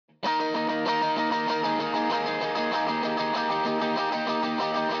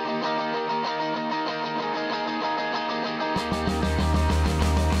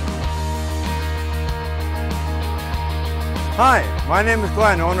Hi, my name is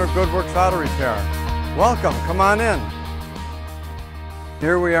Glenn, owner of GoodWorks Auto Repair. Welcome, come on in.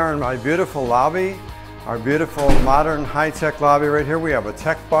 Here we are in my beautiful lobby, our beautiful modern high-tech lobby right here. We have a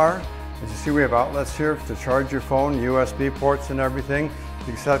tech bar. As you see, we have outlets here to charge your phone, USB ports and everything. You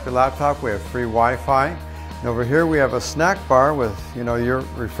can set up your laptop. We have free Wi-Fi. And over here we have a snack bar with, your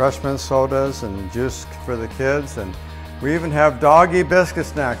refreshments, sodas and juice for the kids. And we even have doggy biscuit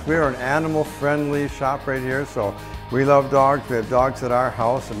snacks. We are an animal-friendly shop right here, so we love dogs. We have dogs at our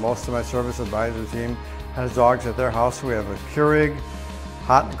house, and most of my service advisor team has dogs at their house. We have a Keurig,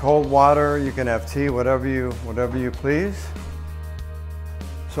 hot and cold water. You can have tea, whatever you please.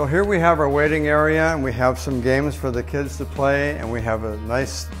 So here we have our waiting area, and we have some games for the kids to play, and we have a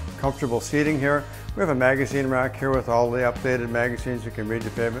nice, comfortable seating here. We have a magazine rack here with all the updated magazines. You can read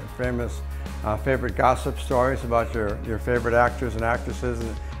your favorite gossip stories about your favorite actors and actresses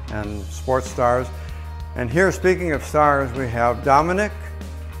and sports stars. And here, speaking of stars, we have Dominic,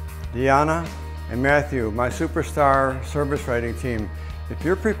 Deanna, and Matthew, my superstar service writing team. If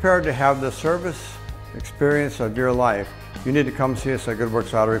you're prepared to have the service experience of your life, you need to come see us at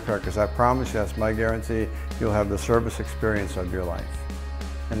GoodWorks Auto Repair, because I promise you, that's my guarantee, you'll have the service experience of your life.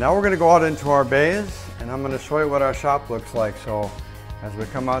 And now we're going to go out into our bays, and I'm going to show you what our shop looks like. So as we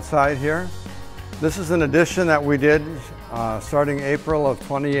come outside here, this is an addition that we did starting April of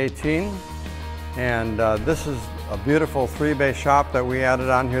 2018. And this is a beautiful 3-bay shop that we added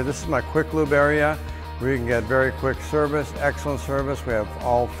on here. This is my quick lube area where you can get very quick service, excellent service. We have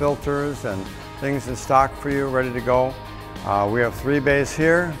all filters and things in stock for you, ready to go. We have 3 bays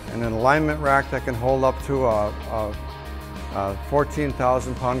here and an alignment rack that can hold up to a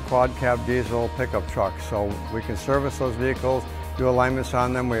 14,000-pound quad cab diesel pickup truck. So we can service those vehicles, do alignments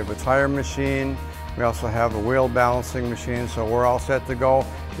on them. We have a tire machine. We also have a wheel balancing machine, so we're all set to go.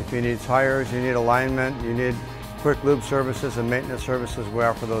 If you need tires, you need alignment, you need quick lube services and maintenance services, we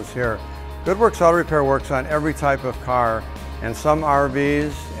offer those here. GoodWorks Auto Repair works on every type of car, and some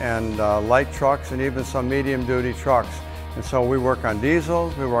RVs and light trucks and even some medium-duty trucks. And so we work on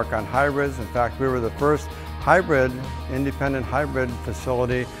diesels, we work on hybrids. In fact, we were the first independent hybrid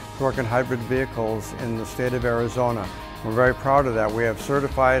facility to work on hybrid vehicles in the state of Arizona. We're very proud of that. We have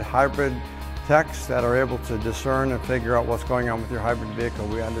certified hybrid techs that are able to discern and figure out what's going on with your hybrid vehicle.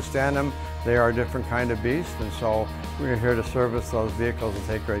 We understand them. They are a different kind of beast, and so we're here to service those vehicles and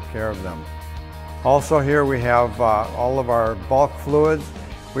take great care of them. Also here we have all of our bulk fluids.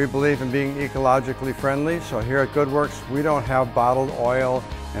 We believe in being ecologically friendly, so here at GoodWorks we don't have bottled oil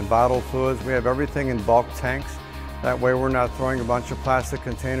and bottled fluids. We have everything in bulk tanks. That way we're not throwing a bunch of plastic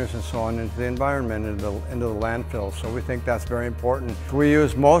containers and so on into the environment, into the landfill. So we think that's very important. We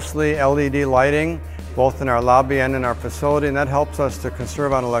use mostly LED lighting, both in our lobby and in our facility, and that helps us to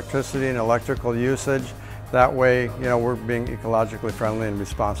conserve on electricity and electrical usage. That way, we're being ecologically friendly and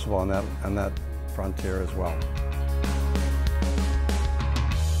responsible on that frontier as well.